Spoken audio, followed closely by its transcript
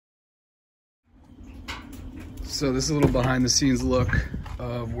So this is a little behind the scenes look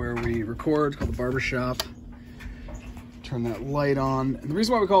of where we record, called the Barbershop. Turn that light on. And the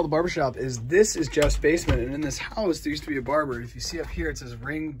reason why we call it the Barbershop is this is Jeff's basement, and in this house there used to be a barber. If you see up here, it says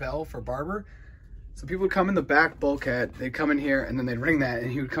ring bell for barber. So people would come in the back bulkhead, they'd come in here and then they'd ring that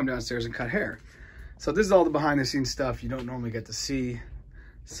and he would come downstairs and cut hair. So this is all the behind the scenes stuff you don't normally get to see.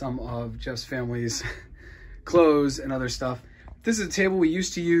 Some of Jeff's family's clothes and other stuff. This is a table we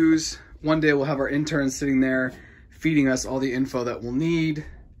used to use. One day we'll have our interns sitting there feeding us all the info that we'll need.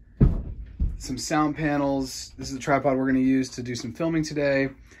 Some sound panels. This is a tripod we're gonna use to do some filming today.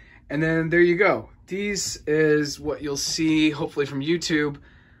 And then there you go. These is what you'll see hopefully from YouTube.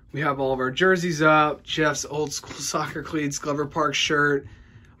 We have all of our jerseys up, Jeff's old school soccer cleats, Glover Park shirt,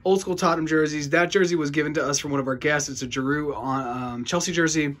 old school Tottenham jerseys. That jersey was given to us from one of our guests. It's a Giroud on Chelsea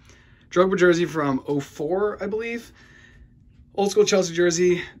jersey. Drogba jersey from 04, I believe. Old school Chelsea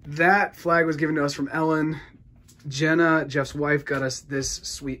jersey. That flag was given to us from Ellen. Jenna, Jeff's wife, got us this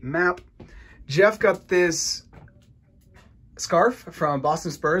sweet map. Jeff got this scarf from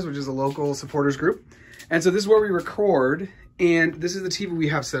Boston Spurs, which is a local supporters group. And so this is where we record. And this is the TV we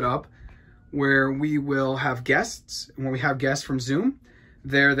have set up where we will have guests. And when we have guests from Zoom,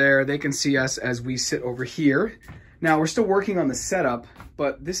 they're there. They can see us as we sit over here. Now, we're still working on the setup,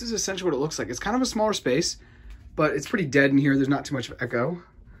 but this is essentially what it looks like. It's kind of a smaller space, but it's pretty dead in here. There's not too much echo.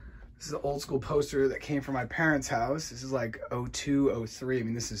 This is an old school poster that came from my parents' house. This is like 02, 03. I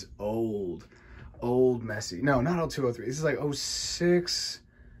mean, this is old messy. No, not 02, 03. This is like 06,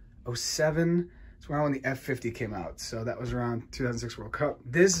 07. It's around when the F-50 came out. So that was around 2006 World Cup.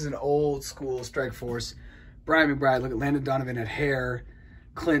 This is an old school strike force. Brian McBride, look at Landon Donovan had hair.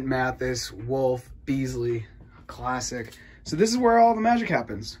 Clint Mathis, Wolf, Beasley, classic. So this is where all the magic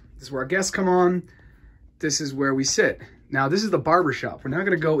happens. This is where our guests come on. This is where we sit. Now, this is the Barbershop. We're now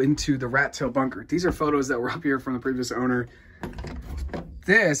gonna go into the Rat Tail Bunker. These are photos that were up here from the previous owner.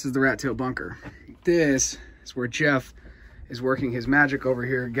 This is the Rat Tail Bunker. This is where Jeff is working his magic over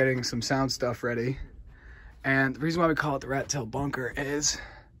here, getting some sound stuff ready. And the reason why we call it the Rat Tail Bunker is,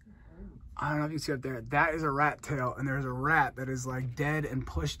 I don't know if you see up there, that is a rat tail, and there's a rat that is like dead and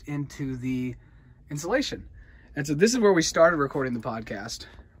pushed into the insulation. And so this is where we started recording the podcast,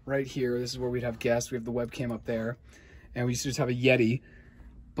 right here. This is where we'd have guests. We have the webcam up there, and we used to just have a Yeti,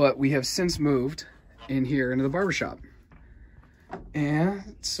 but we have since moved in here into the Barbershop.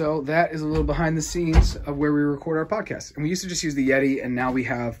 And so that is a little behind the scenes of where we record our podcast. And we used to just use the Yeti, and now we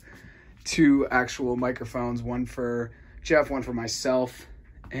have two actual microphones, one for Jeff, one for myself.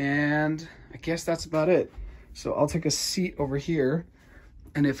 And I guess that's about it. So I'll take a seat over here.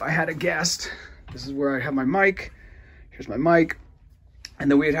 And if I had a guest, this is where I have my mic. Here's my mic. And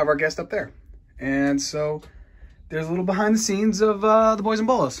then we'd have our guest up there. And so there's a little behind the scenes of the boys in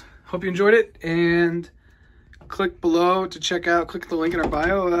Bolos. Hope you enjoyed it. And click below to check out, click the link in our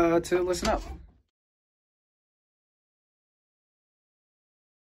bio to listen up.